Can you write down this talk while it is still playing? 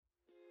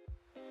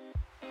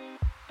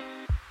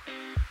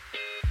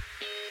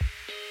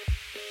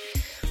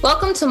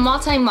Welcome to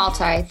Multi,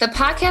 the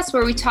podcast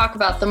where we talk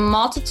about the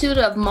multitude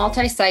of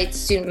multi-site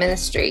student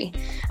ministry.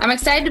 I'm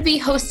excited to be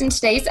hosting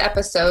today's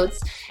episodes,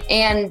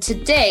 and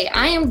today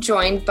I am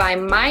joined by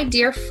my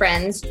dear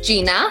friends,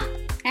 Gina.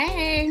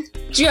 Hey.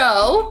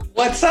 Joe.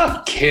 What's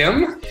up,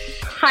 Kim?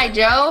 Hi,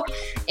 Joe.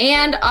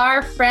 And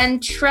our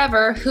friend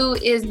Trevor, who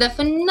is the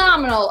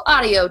phenomenal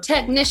audio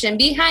technician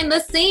behind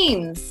the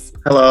scenes.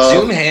 Hello.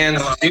 Zoom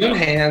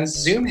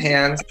hands.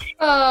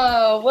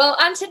 Oh, well,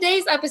 on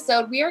today's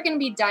episode, we are going to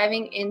be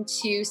diving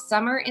into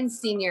summer and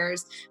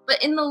seniors,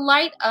 but in the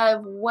light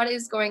of what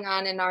is going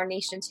on in our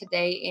nation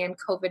today and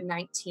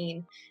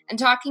COVID-19, and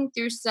talking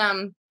through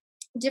some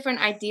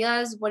different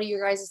ideas. What are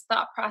your guys'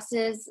 thought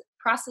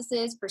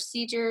processes,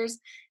 procedures,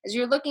 as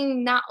you're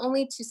looking not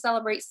only to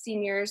celebrate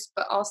seniors,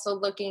 but also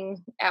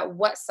looking at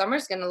what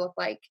summer's going to look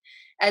like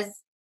as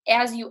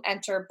you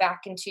enter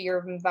back into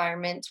your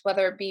environment,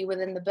 whether it be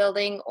within the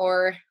building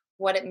or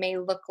what it may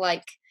look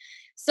like.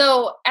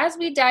 So as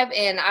we dive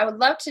in, I would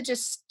love to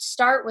just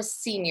start with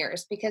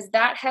seniors, because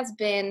that has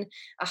been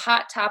a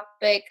hot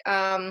topic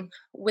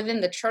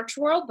within the church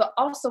world, but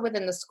also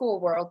within the school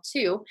world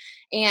too.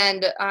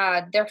 And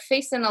they're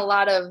facing a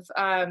lot of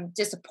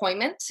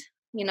disappointment,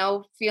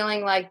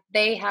 feeling like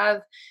they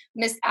have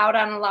missed out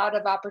on a lot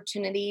of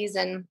opportunities.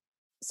 And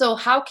so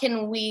how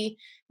can we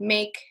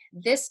make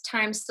this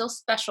time still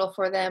special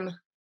for them,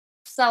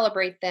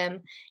 celebrate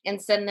them,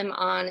 and send them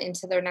on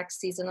into their next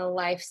season of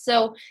life?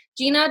 So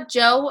Gina,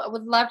 Joe, I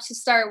would love to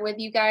start with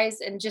you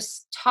guys and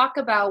just talk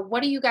about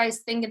what are you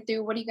guys thinking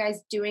through? What are you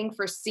guys doing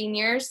for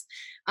seniors?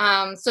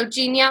 So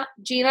Gina,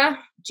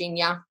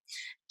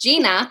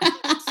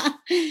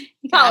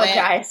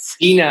 apologize.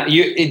 Gina,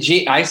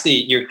 I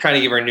see you're trying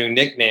to give her a new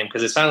nickname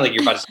because it sounded like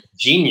you're about to say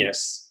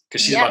genius,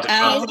 because she's about to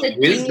talk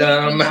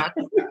wisdom.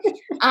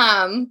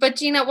 But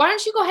Gina, why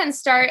don't you go ahead and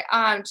start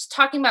just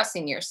talking about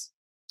seniors?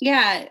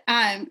 Yeah,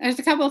 there's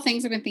a couple of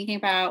things I've been thinking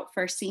about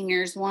for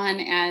seniors. One,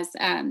 as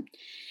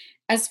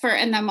for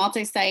in the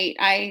multi-site,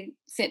 I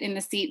sit in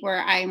the seat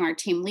where I'm our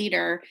team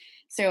leader.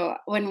 So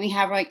when we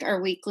have like our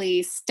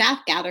weekly staff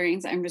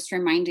gatherings, I'm just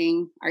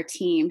reminding our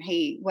team,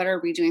 hey, what are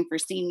we doing for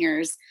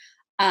seniors?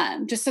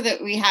 Just so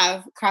that we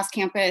have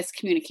cross-campus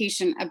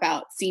communication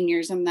about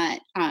seniors, and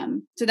that,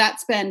 so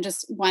that's been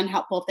just one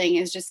helpful thing,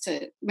 is just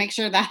to make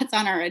sure that's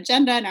on our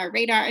agenda and our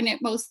radar, and it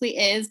mostly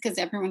is because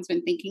everyone's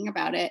been thinking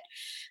about it.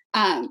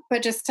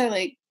 But just to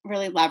like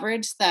really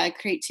leverage the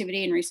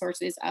creativity and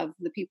resources of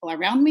the people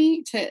around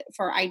me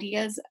for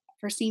ideas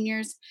for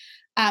seniors.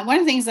 One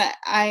of the things that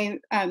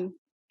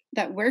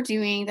that we're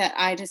doing that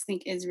I just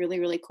think is really,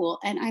 really cool,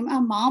 and I'm a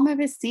mom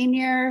of a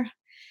senior,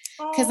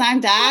 because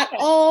I'm that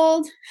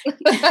old.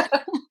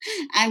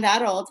 I'm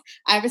that old.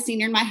 I have a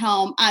senior in my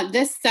home.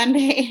 This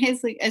Sunday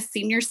is like a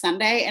senior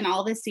Sunday, and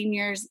all the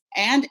seniors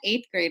and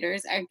 8th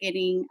graders are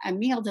getting a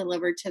meal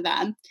delivered to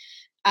them.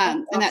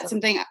 And that's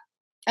something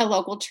a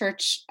local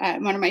church,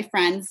 one of my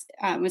friends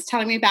was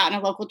telling me about,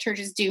 and a local church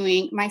is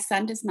doing. My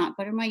son does not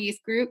go to my youth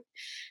group.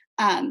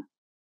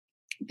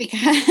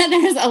 Because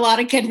there's a lot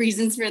of good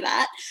reasons for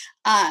that.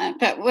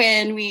 But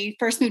when we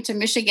first moved to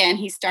Michigan,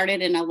 he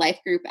started in a life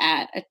group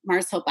at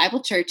Mars Hill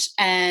Bible Church.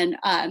 And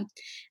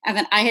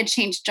then I had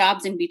changed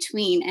jobs in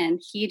between, and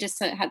he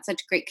just had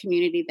such great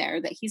community there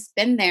that he's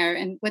been there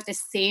and with the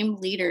same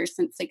leader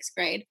since 6th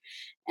grade.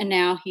 And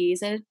now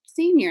he's a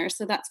senior.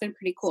 So that's been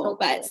pretty cool.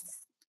 But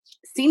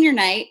senior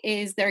night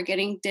is they're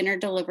getting dinner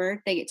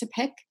delivered. They get to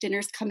pick.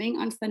 Dinner's coming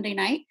on Sunday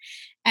night,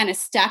 and a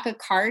stack of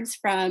cards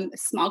from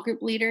small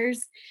group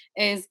leaders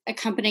is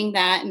accompanying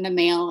that in the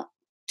mail,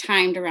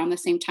 timed around the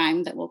same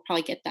time that we'll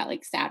probably get that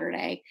like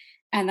Saturday.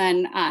 And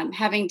then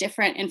having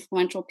different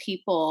influential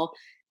people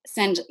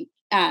send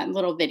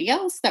little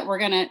videos that we're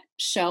going to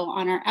show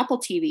on our Apple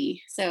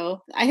TV.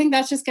 So I think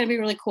that's just going to be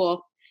really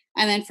cool.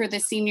 And then for the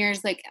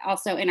seniors, like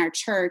also in our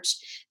church,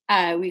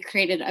 we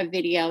created a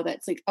video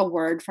that's like a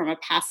word from a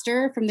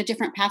pastor, from the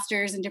different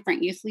pastors and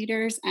different youth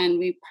leaders. And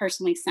we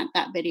personally sent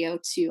that video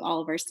to all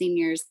of our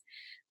seniors.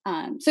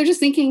 So just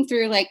thinking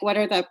through like, what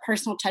are the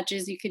personal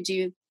touches you could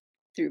do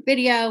through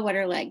video? What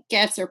are like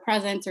gifts or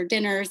presents or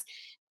dinners?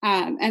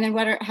 And then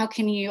how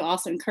can you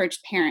also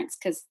encourage parents?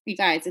 Because you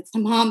guys, it's the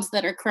moms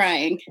that are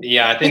crying.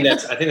 Yeah, I think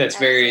that's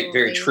very,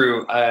 very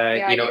true.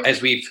 As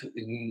we've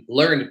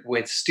learned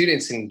with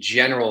students in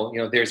general,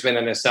 there's been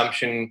an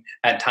assumption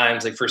at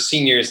times, like for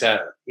seniors,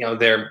 that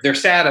they're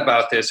sad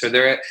about this,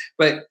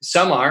 but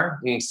some are,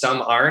 and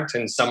some aren't,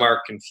 and some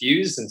are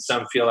confused, and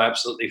some feel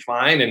absolutely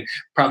fine, and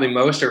probably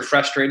most are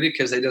frustrated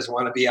because they just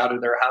want to be out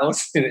of their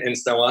house and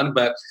so on.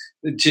 But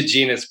to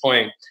Gina's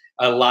point,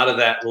 a lot of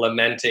that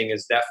lamenting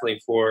is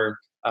definitely for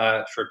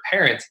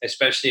parents,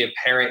 especially a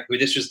parent who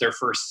this was their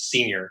first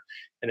senior,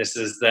 and this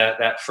is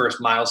that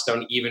first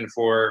milestone even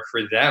for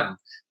them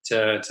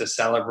to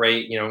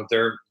celebrate,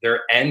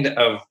 their end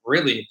of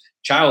really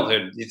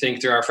childhood. You think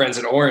through our friends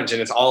at Orange,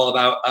 and it's all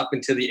about up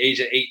until the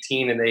age of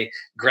 18, and they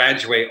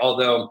graduate.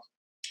 Although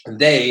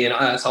they and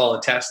us all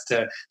attest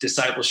to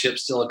discipleship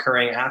still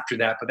occurring after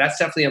that. But that's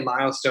definitely a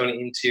milestone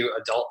into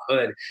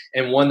adulthood,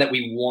 and one that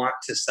we want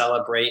to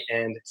celebrate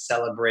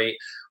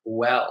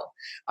well.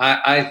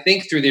 I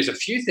think there's a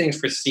few things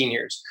for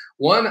seniors.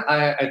 One,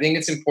 I think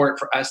it's important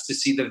for us to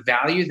see the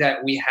value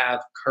that we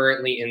have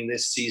currently in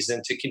this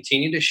season to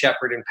continue to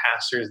shepherd and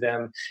pastor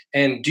them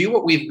and do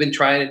what we've been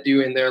trying to do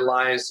in their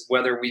lives,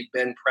 whether we've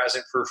been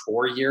present for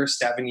 4 years,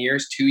 7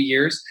 years, 2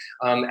 years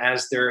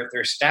as their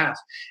staff.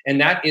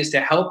 And that is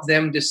to help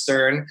them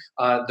discern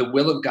the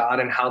will of God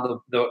and how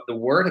the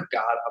word of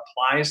God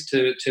applies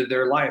to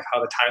their life,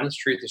 how the timeless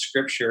truth of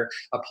Scripture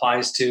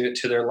applies to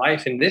their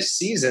life. In this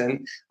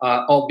season,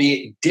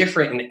 albeit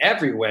different in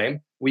every way,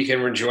 we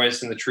can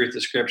rejoice in the truth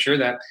of Scripture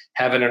that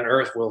heaven and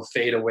earth will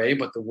fade away,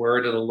 but the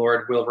word of the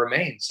Lord will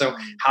remain. So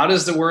how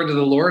does the word of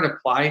the Lord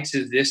apply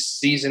to this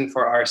season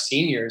for our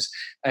seniors?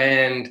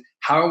 And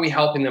how are we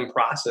helping them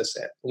process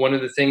it? One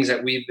of the things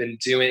that we've been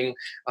doing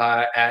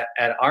at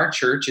our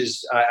church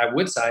is at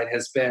Woodside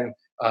has been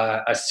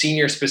a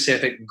senior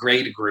specific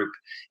grade group,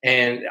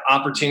 and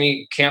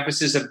opportunity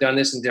campuses have done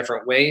this in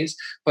different ways,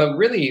 but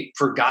really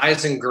for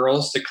guys and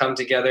girls to come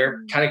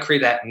together, kind of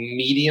create that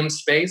medium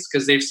space,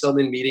 because they've still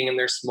been meeting in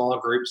their small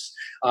groups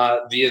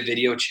via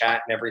video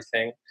chat and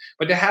everything,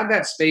 but to have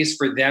that space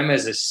for them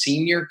as a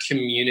senior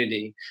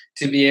community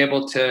to be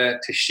able to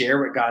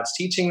share what God's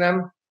teaching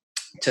them,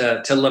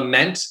 to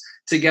lament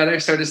together,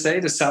 so to say,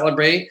 to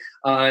celebrate,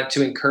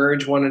 to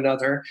encourage one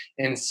another.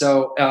 And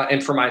so,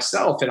 and for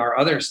myself and our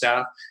other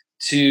staff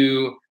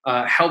to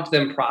help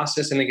them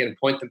process and again,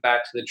 point them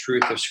back to the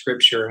truth of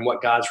Scripture and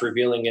what God's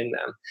revealing in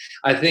them.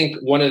 I think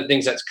one of the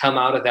things that's come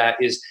out of that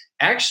is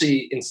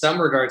actually, in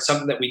some regards,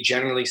 something that we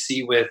generally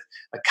see with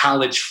a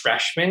college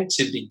freshman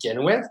to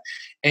begin with.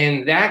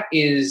 And that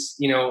is,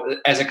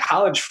 as a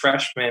college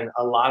freshman,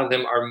 a lot of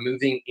them are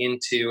moving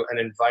into an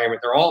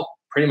environment. They're all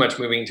pretty much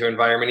moving into an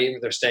environment, even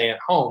if they're staying at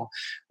home,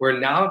 where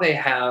now they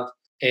have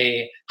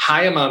a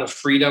high amount of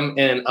freedom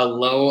and a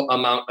low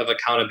amount of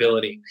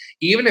accountability.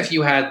 Even if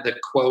you had the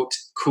quote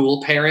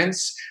cool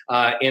parents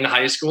in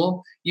high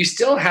school, you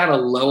still had a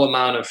low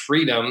amount of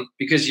freedom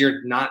because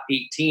you're not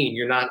 18,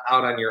 you're not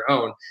out on your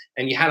own,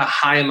 and you had a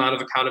high amount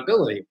of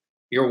accountability.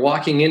 You're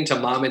walking into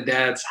mom and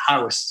dad's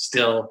house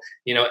still,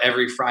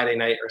 every Friday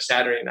night or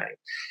Saturday night.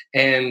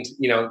 And,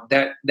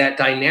 that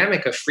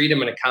dynamic of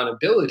freedom and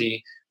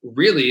accountability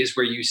really is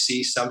where you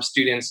see some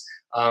students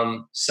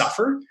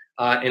suffer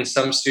and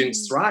some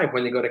students thrive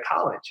when they go to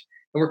college.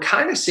 And we're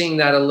kind of seeing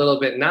that a little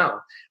bit now.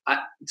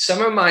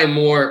 Some of my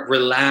more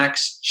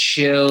relaxed,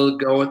 chill,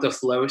 go with the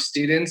flow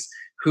students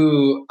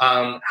who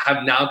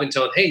have now been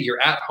told, hey,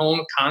 you're at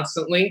home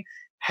constantly,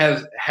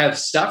 have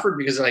suffered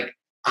because they're like,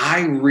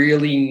 I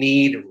really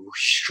need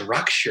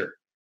structure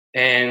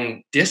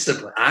and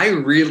discipline. I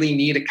really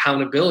need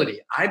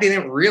accountability. I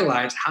didn't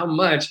realize how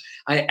much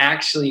I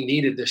actually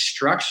needed the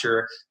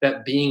structure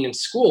that being in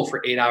school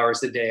for 8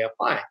 hours a day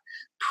applied.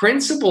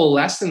 Principal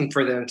lesson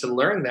for them to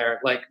learn there,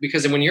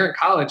 because when you're in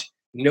college,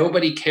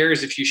 nobody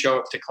cares if you show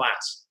up to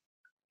class.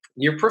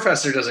 Your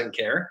professor doesn't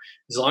care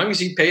as long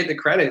as you paid the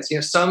credits.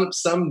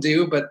 Some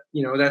do, but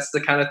that's the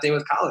kind of thing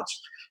with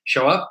college.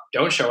 Show up,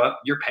 don't show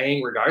up, you're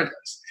paying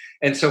regardless.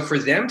 And so for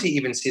them to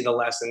even see the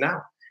lesson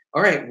now,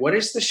 all right, what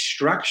is the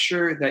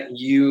structure that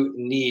you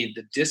need,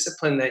 the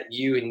discipline that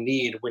you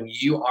need when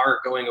you are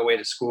going away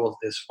to school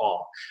this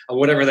fall, or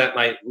whatever that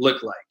might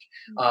look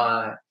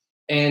like.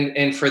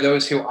 And for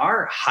those who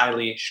are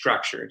highly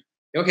structured,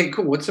 okay,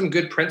 cool. What's some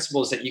good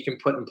principles that you can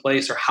put in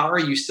place, or how are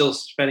you still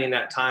spending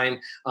that time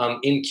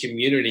in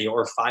community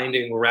or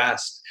finding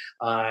rest,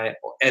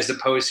 as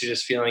opposed to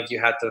just feeling like you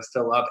have to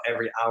fill up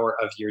every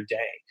hour of your day?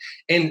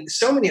 And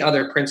so many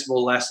other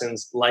principle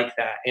lessons like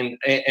that. And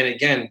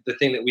again, the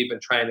thing that we've been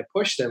trying to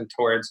push them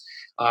towards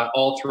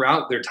all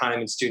throughout their time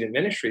in student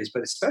ministries,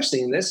 but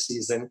especially in this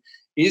season,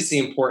 is the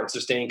importance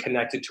of staying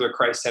connected to a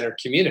Christ-centered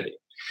community.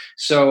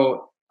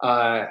 So,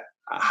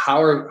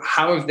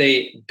 how have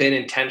they been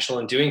intentional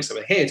in doing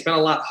so? Hey, it's been a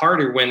lot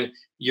harder when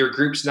your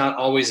group's not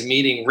always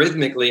meeting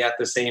rhythmically at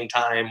the same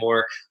time,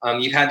 or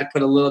you've had to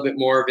put a little bit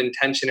more of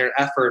intention or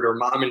effort, or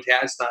mom and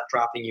dad's not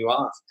dropping you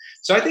off.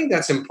 So I think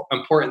that's an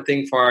important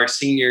thing for our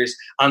seniors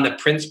on the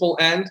principal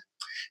end.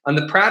 On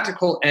the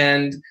practical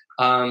end,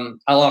 I'll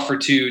offer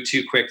two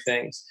quick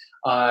things.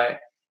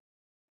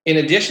 In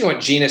addition to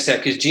what Gina said,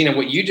 because Gina,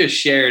 what you just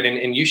shared,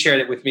 and you shared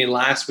it with me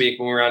last week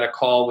when we were on a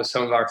call with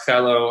some of our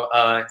fellow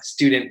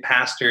student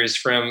pastors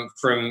from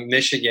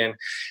Michigan,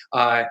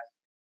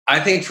 I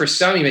think for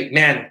some, you think,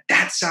 man,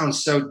 that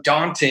sounds so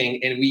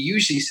daunting. And we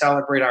usually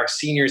celebrate our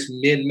seniors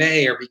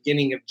mid-May or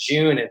beginning of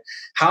June. And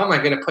how am I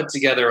going to put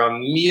together a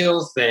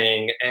meal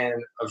thing and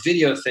a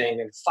video thing,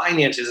 and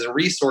finances and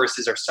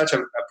resources are such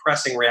a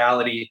pressing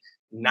reality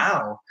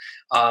now.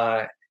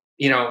 To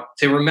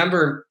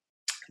remember,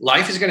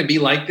 life is going to be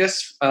like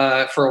this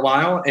for a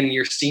while, and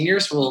your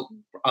seniors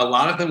a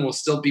lot of them will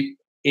still be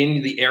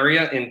in the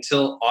area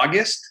until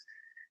August.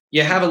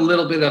 You have a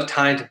little bit of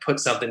time to put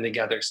something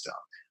together still.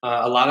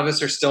 A lot of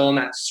us are still in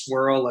that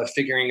swirl of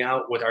figuring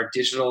out what our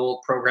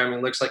digital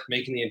programming looks like,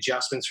 making the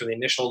adjustments for the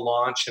initial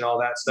launch and all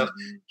that stuff,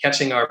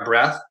 catching our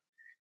breath,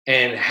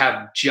 and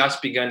have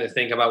just begun to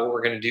think about what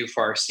we're going to do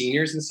for our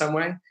seniors in some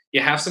way.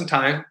 You have some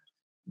time.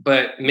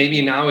 But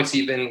maybe now it's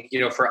even,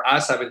 for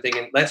us, I've been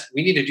thinking,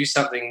 we need to do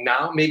something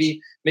now,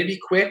 maybe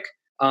quick,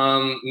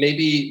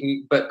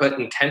 but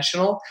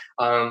intentional,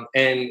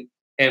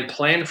 and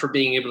plan for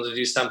being able to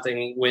do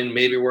something when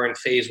maybe we're in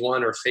phase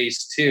 1 or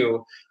phase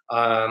 2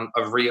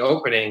 of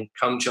reopening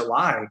come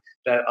July,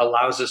 that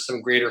allows us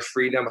some greater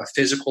freedom, a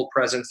physical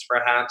presence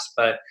perhaps,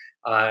 but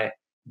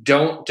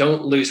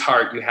don't lose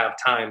heart. You have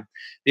time.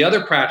 The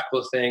other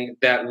practical thing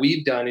that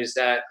we've done is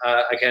that,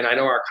 again, I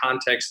know our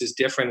context is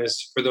different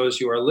as for those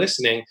who are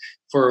listening,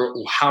 for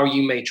how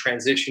you may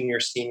transition your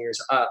seniors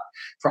up.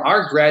 For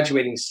our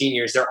graduating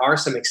seniors, there are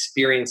some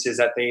experiences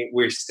that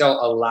we still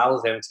allow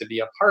them to be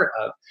a part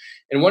of.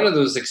 And one of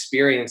those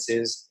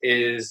experiences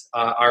is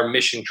our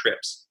mission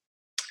trips.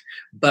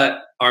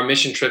 But our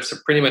mission trips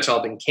have pretty much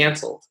all been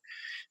canceled.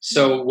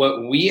 So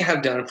what we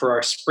have done for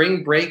our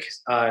spring break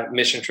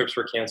mission trips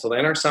were canceled,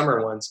 and our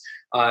summer ones,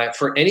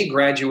 for any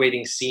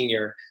graduating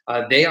senior,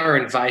 they are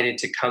invited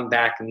to come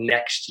back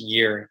next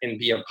year and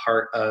be a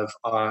part of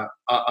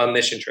a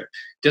mission trip.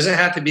 Doesn't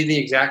have to be the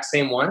exact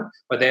same one,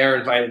 but they are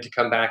invited to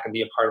come back and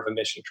be a part of a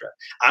mission trip.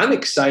 I'm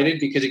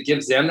excited because it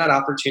gives them that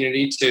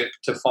opportunity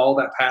to follow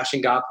that passion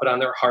God put on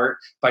their heart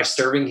by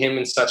serving Him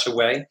in such a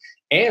way.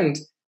 And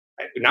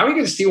now we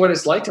get to see what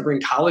it's like to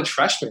bring college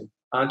freshmen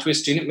onto a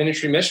student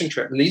ministry mission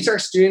trip. And these are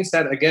students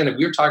that, again,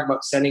 we were talking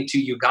about sending to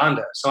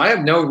Uganda. So I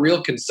have no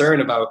real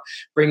concern about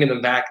bringing them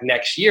back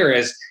next year,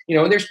 as,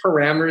 there's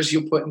parameters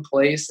you'll put in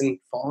place and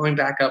following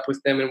back up with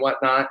them and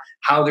whatnot,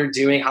 how they're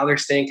doing, how they're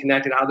staying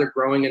connected, how they're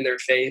growing in their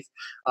faith.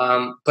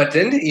 But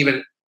then to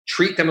even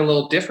treat them a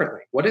little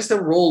differently. What does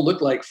the role look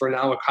like for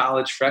now a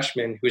college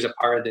freshman who's a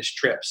part of this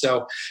trip?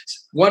 So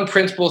one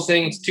principle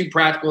thing, 2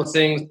 practical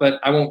things, but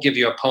I won't give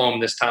you a poem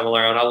this time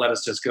around. I'll let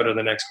us just go to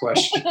the next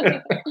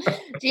question.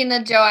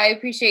 Gina, Joe, I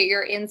appreciate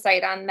your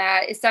insight on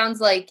that. It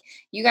sounds like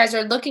you guys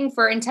are looking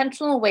for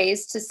intentional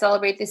ways to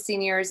celebrate the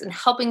seniors and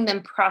helping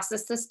them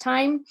process this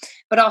time,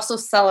 but also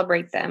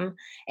celebrate them.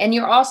 And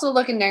you're also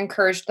looking to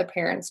encourage the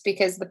parents,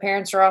 because the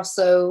parents are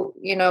also,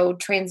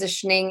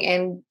 transitioning,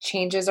 and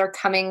changes are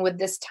coming with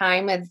this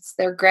time as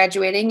they're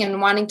graduating,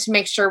 and wanting to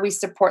make sure we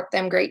support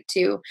them great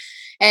too.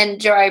 And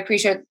Joe, I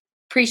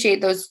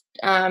appreciate those,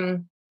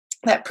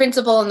 that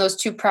principle and those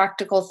 2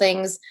 practical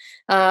things.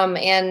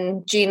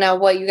 And Gina,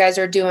 what you guys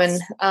are doing,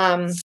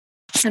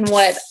 and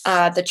what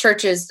the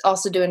church is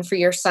also doing for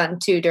your son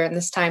too during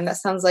this time. That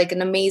sounds like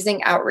an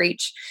amazing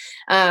outreach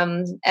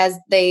as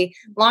they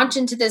launch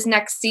into this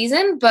next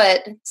season.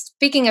 But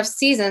speaking of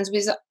seasons,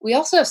 we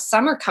also have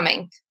summer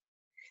coming.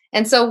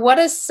 And so what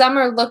does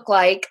summer look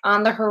like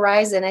on the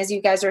horizon as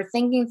you guys are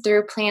thinking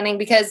through planning?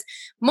 Because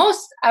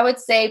most, I would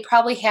say,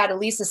 probably had at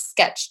least a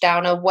sketch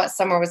down of what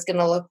summer was going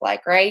to look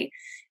like, right?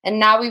 And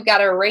now we've got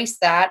to erase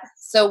that.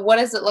 So what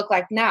does it look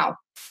like now?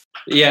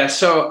 Yeah,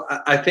 so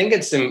I think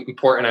it's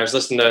important. I was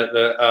listening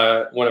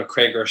to one of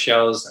Craig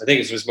Rochelle's, I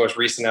think it's his most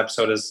recent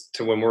episode as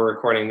to when we're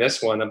recording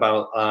this one,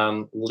 about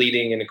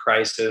leading in a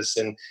crisis.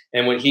 And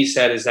what he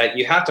said is that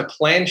you have to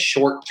plan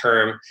short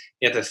term,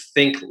 you have to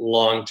think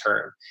long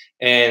term.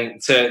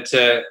 And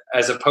to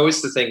as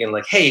opposed to thinking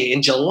like, hey,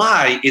 in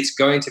July, it's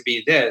going to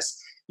be this,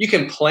 you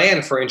can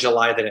plan for in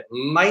July that it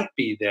might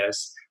be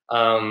this.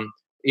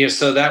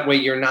 So that way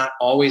you're not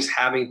always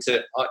having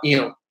to,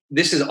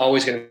 this is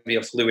always going to be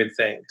a fluid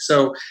thing.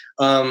 So,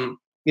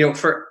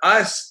 for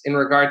us, in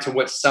regard to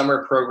what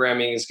summer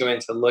programming is going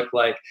to look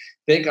like,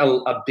 I think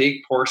a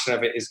big portion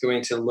of it is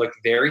going to look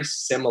very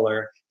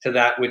similar to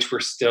that which we're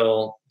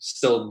still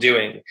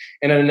doing.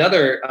 And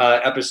another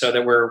episode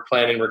that we're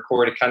planning to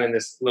record, kind of in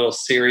this little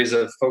series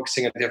of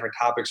focusing on different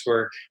topics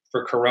for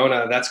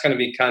Corona, that's going to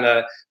be kind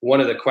of one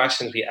of the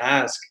questions we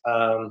ask,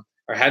 or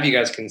have you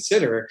guys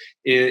consider,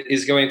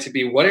 is going to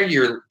be, what are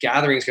your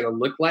gatherings going to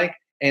look like?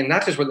 And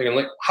not just what they're going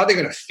to look, how they're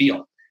going to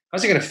feel.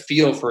 How's it going to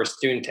feel for a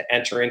student to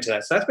enter into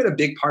that? So that's been a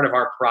big part of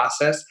our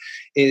process,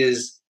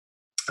 is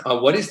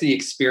what is the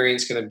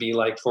experience going to be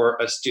like for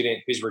a student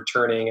who's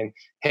returning? And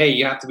hey,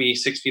 you have to be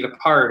 6 feet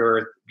apart,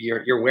 or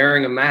you're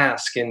wearing a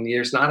mask, and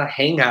there's not a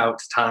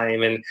hangout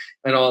time, and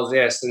all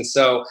this. And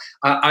so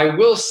I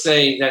will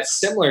say that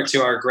similar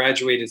to our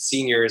graduated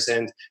seniors,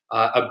 and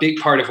a big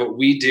part of what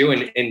we do,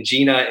 and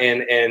Gina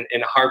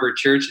and Harbor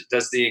Church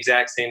does the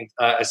exact same,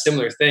 a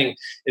similar thing,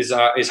 is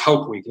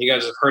Hope Week. And you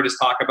guys have heard us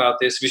talk about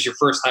this. If it's your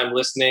first time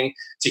listening,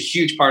 it's a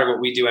huge part of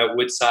what we do at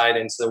Woodside.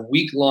 And it's a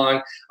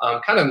week-long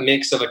kind of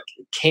mix of a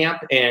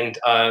camp and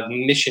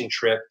mission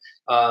trip,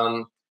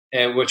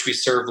 and which we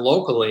serve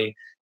locally.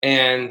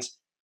 And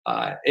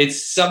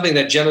it's something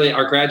that generally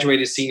our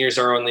graduated seniors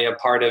are only a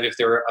part of if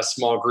they're a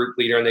small group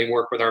leader and they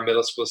work with our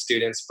middle school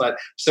students. But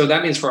so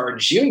that means for our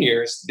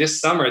juniors this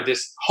summer,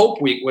 this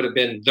Hope Week would have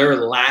been their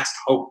last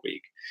Hope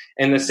Week.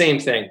 And the same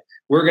thing,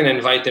 we're going to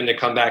invite them to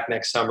come back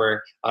next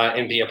summer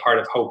and be a part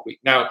of Hope Week.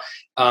 Now,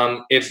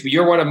 if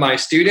you're one of my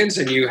students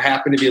and you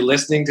happen to be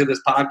listening to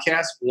this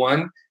podcast,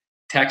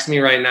 text me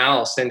right now.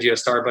 I'll send you a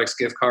Starbucks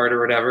gift card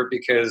or whatever,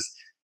 because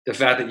the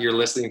fact that you're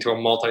listening to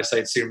a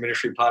multi-site student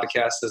ministry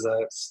podcast as a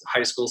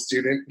high school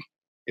student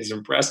is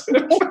impressive.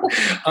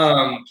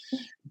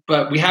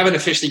 But we haven't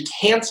officially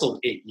canceled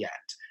it yet.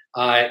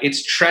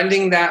 It's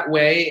trending that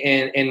way,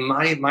 and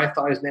my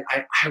thought is, man,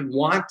 I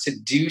want to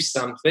do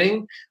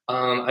something.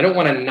 I don't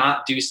want to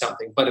not do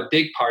something. But a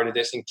big part of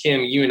this, and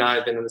Kim, you and I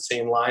have been in the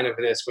same line of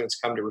this when it's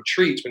come to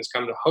retreats, when it's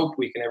come to Hope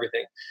Week and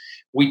everything.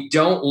 We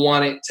don't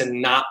want it to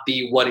not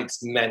be what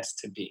it's meant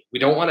to be. We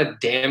don't want to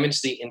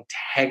damage the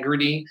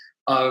integrity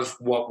of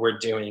what we're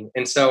doing.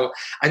 And so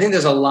I think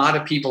there's a lot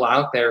of people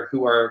out there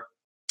who are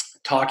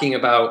talking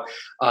about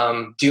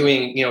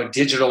doing,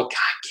 digital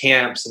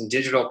camps and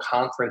digital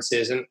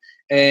conferences,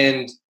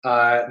 and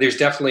there's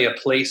definitely a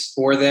place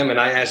for them. And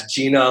I asked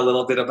Gina a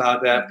little bit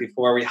about that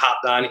before we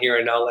hopped on here,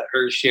 and I'll let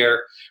her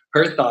share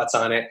her thoughts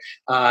on it.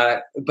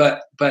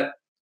 But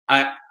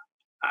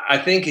I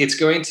think it's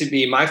going to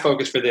be, my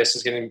focus for this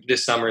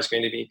summer is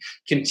going to be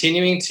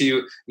continuing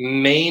to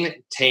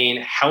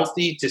maintain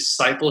healthy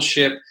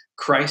discipleship,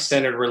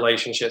 Christ-centered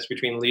relationships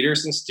between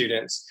leaders and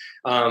students.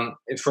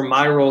 And for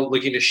my role,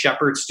 looking to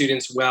shepherd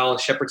students well,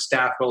 shepherd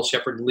staff well,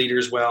 shepherd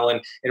leaders well,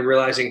 and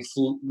realizing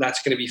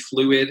that's going to be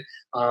fluid,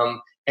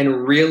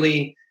 and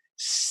really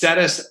set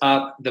us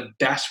up the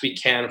best we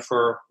can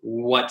for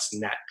what's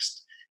next.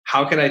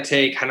 How can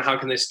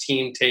this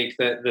team take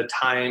the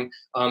time?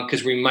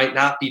 Because we might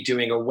not be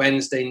doing a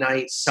Wednesday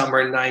night,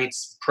 summer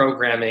nights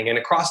programming, and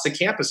across the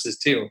campuses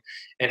too,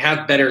 and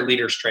have better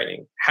leaders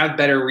training, have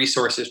better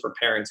resources for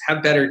parents,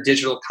 have better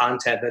digital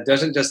content that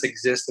doesn't just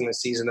exist in the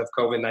season of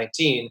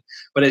COVID-19,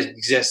 but it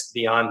exists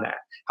beyond that.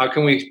 How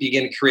can we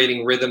begin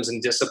creating rhythms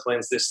and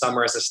disciplines this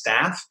summer as a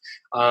staff,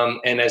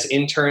 and as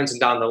interns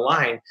and down the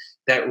line,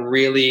 that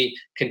really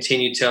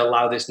continue to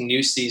allow this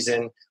new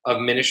season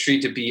of ministry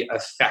to be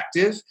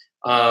effective,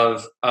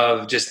 of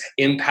just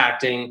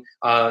impacting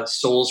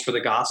souls for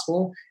the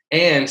gospel,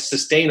 and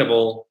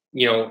sustainable,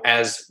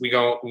 as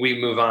we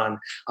move on.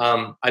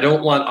 I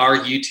don't want our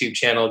YouTube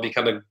channel to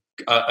become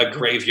a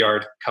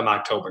graveyard come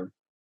October,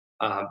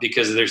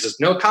 because there's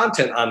just no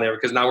content on there,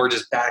 because now we're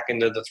just back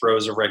into the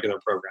throes of regular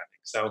programming.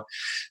 So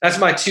that's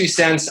my 2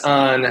 cents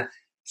on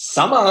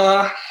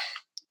summer.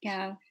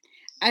 Yeah.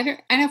 I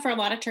know for a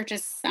lot of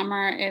churches,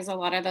 summer is a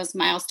lot of those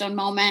milestone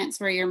moments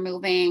where you're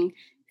moving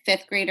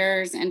 5th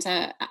graders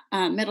into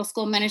middle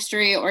school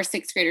ministry, or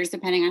 6th graders,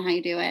 depending on how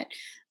you do it.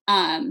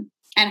 And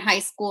high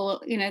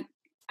school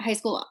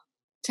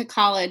to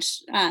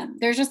college.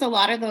 There's just a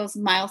lot of those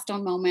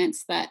milestone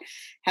moments that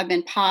have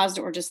been paused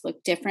or just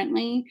look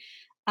differently.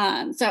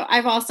 So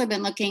I've also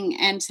been looking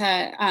into,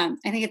 I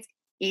think it's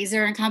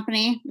Azer and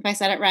Company, if I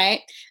said it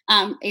right.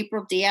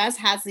 April Diaz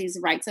has these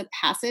rites of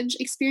passage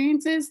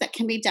experiences that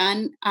can be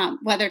done,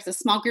 whether it's a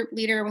small group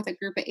leader with a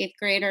group of 8th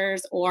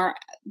graders, or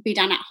be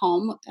done at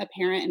home, a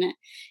parent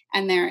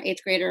and their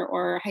 8th grader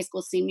or high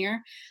school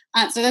senior.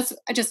 So that's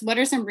just, what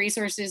are some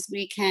resources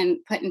we can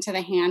put into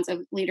the hands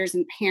of leaders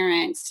and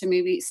parents to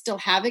maybe still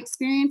have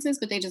experiences,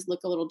 but they just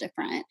look a little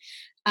different.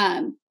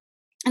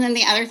 And then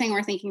the other thing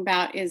we're thinking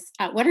about is,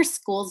 what are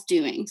schools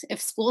doing? If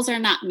schools are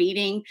not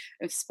meeting,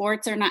 if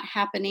sports are not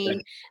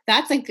happening,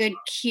 that's a good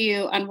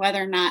cue on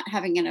whether or not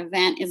having an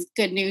event is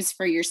good news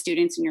for your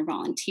students and your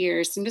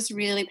volunteers. And just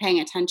really paying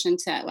attention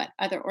to what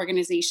other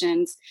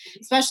organizations,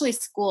 especially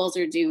schools,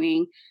 are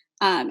doing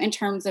in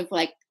terms of,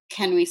 like,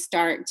 can we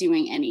start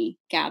doing any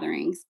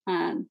gatherings?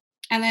 And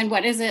then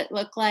what does it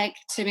look like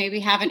to maybe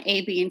have an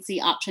A, B, and C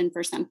option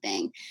for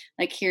something?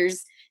 Like,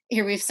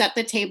 here we've set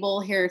the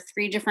table. Here are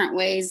 3 different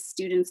ways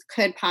students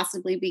could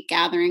possibly be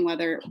gathering,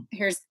 whether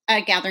here's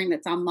a gathering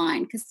that's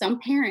online, because some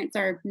parents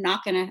are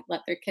not going to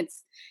let their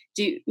kids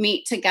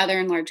meet together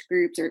in large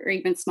groups or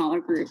even smaller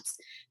groups.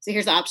 So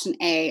here's option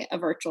A, a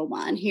virtual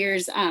one.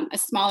 Here's a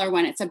smaller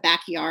one. It's a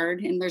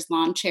backyard and there's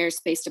lawn chairs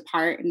spaced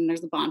apart and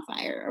there's a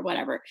bonfire or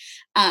whatever.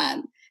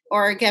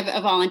 Or give a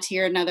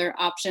volunteer another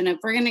option of,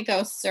 we're going to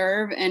go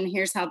serve, and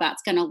here's how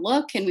that's going to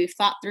look. And we've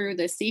thought through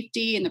the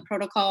safety and the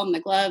protocol and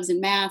the gloves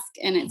and mask,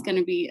 and it's going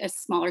to be a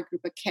smaller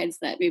group of kids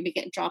that maybe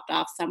get dropped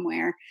off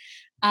somewhere.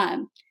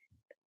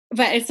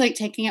 But it's like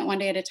taking it one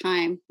day at a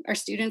time. Our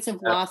students have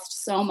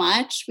lost so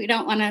much. We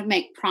don't want to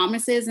make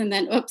promises and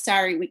then, oops,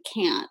 sorry, we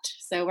can't.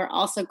 So we're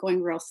also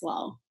going real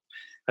slow.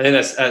 I think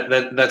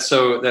that's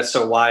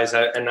so wise.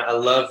 And I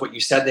love what you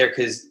said there,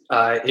 because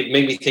it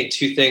made me think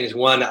 2 things.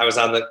 One, I was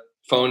on the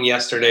phone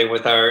yesterday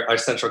with our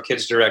Central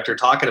Kids director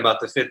talking about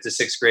the 5th to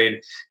 6th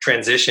grade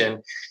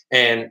transition,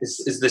 and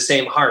it's the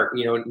same heart,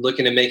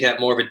 looking to make that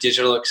more of a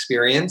digital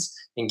experience,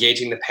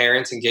 engaging the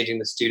parents, engaging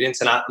the students.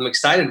 And I'm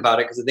excited about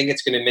it, because I think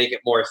it's going to make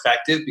it more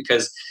effective,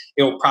 because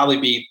it will probably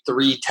be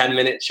 3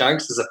 10-minute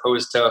chunks as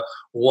opposed to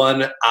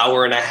 1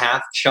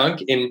 hour-and-a-half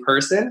chunk in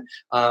person.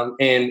 And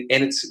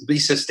it's be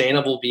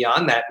sustainable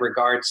beyond that in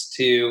regards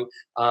to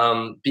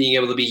being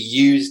able to be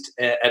used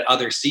at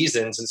other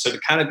seasons. And so to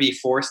kind of be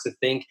forced to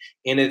think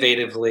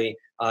innovatively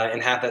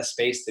and have that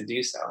space to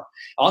do so.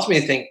 Also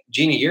made me think,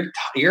 Jeannie, your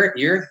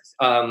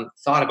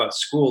thought about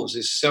schools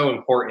is so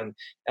important,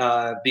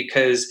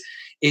 because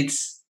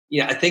it's,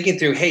 thinking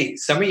through, hey,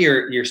 some of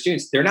your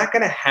students, they're not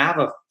going to have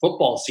a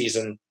football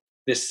season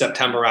this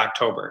September,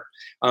 October.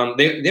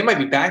 They might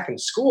be back in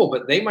school,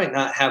 but they might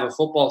not have a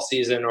football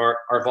season or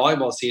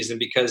volleyball season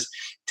because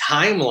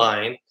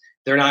timeline,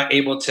 they're not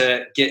able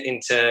to get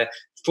into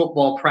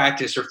football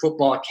practice or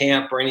football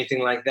camp or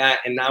anything like that.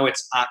 And now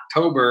it's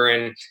October,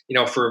 and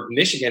for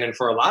Michigan and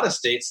for a lot of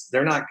states,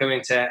 they're not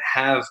going to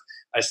have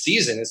a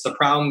season. It's the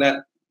problem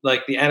that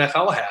like the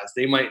NFL has.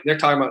 They're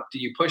talking about, do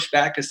you push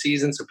back a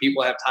season so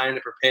people have time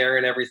to prepare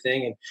and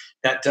everything? And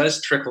that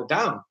does trickle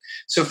down.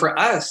 So for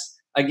us,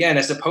 again,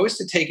 as opposed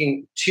to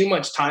taking too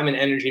much time and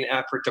energy and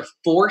effort to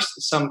force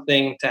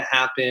something to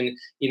happen,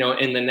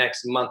 in the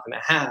next month and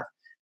a half,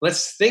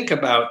 let's think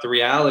about the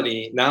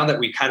reality now that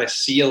we kind of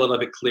see a little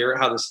bit clearer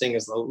how this thing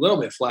is a little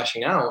bit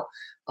fleshing out,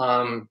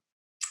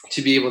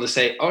 to be able to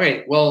say, all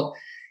right, well,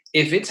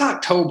 if it's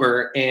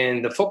October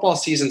and the football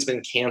season's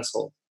been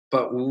canceled,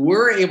 but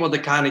we're able to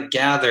kind of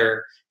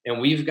gather and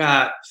we've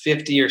got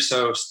 50 or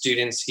so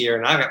students here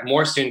and I've got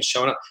more students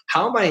showing up,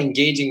 how am I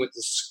engaging with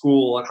the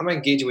school and how am I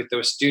engaging with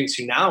those students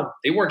who now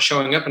they weren't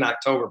showing up in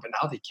October, but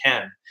now they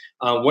can?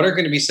 What are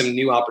going to be some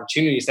new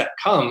opportunities that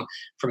come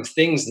from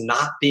things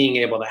not being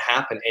able to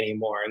happen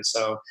anymore? And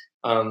so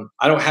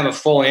I don't have a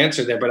full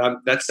answer there, but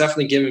that's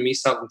definitely given me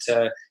something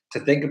to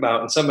think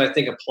about, and something I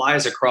think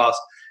applies across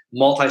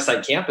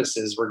multi-site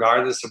campuses.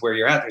 Regardless of where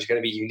you're at, there's going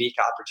to be unique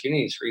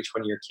opportunities for each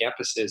one of your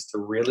campuses to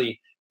really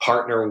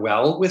partner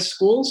well with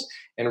schools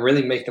and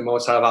really make the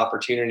most out of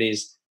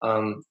opportunities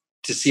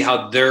to see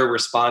how they're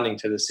responding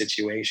to the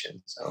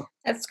situation. So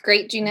that's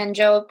great, Gina and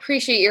Joe.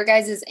 Appreciate your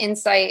guys'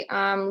 insight,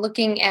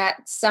 looking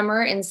at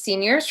summer and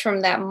seniors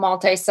from that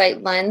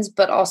multi-site lens,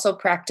 but also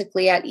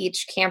practically at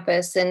each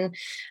campus. And,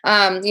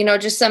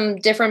 just some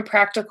different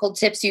practical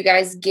tips you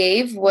guys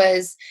gave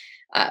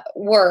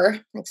were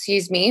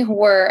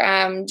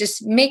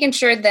just making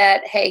sure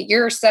that, hey,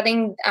 you're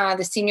setting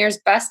the seniors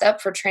best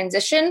up for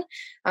transition,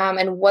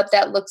 and what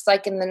that looks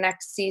like in the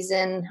next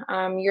season.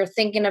 You're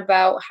thinking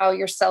about how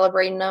you're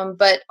celebrating them,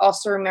 but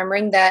also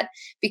remembering that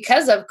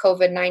because of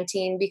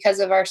COVID-19, because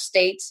of our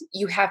state,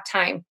 you have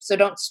time. So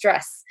don't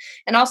stress.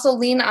 And also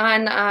lean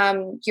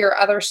on your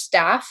other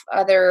staff,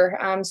 other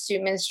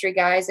student ministry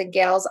guys and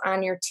gals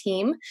on your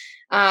team,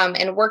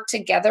 and work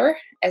together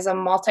as a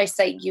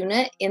multi-site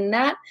unit in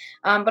that.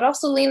 But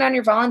also lean on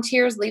your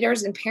volunteers,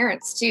 leaders, and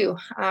parents too,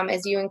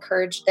 as you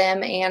encourage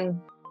them and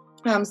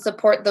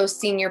support those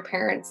senior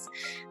parents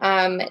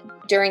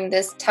during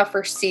this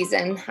tougher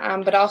season,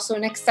 but also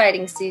an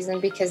exciting season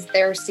because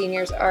their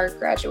seniors are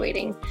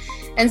graduating.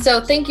 And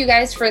so thank you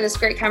guys for this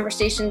great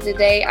conversation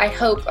today. I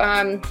hope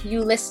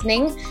you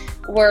listening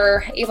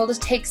were able to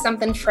take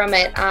something from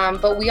it.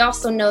 But we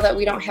also know that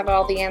we don't have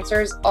all the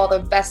answers, all the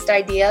best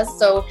ideas.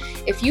 So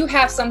if you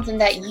have something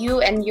that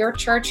you and your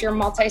church, your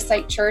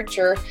multi-site church,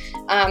 or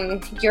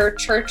your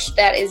church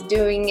that is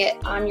doing it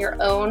on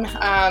your own,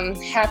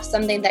 have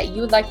something that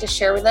you would like to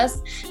share with us,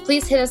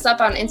 please hit us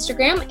up on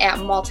Instagram at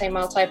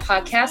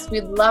multi-podcast.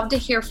 We'd love to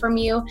hear from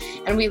you,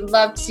 and we'd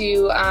love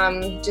to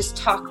just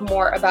talk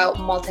more about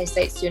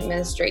multi-site student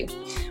ministry.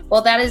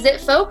 Well, that is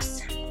it,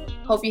 folks.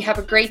 Hope you have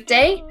a great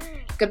day.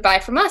 Goodbye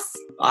from us.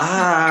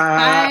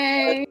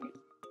 Bye. Bye.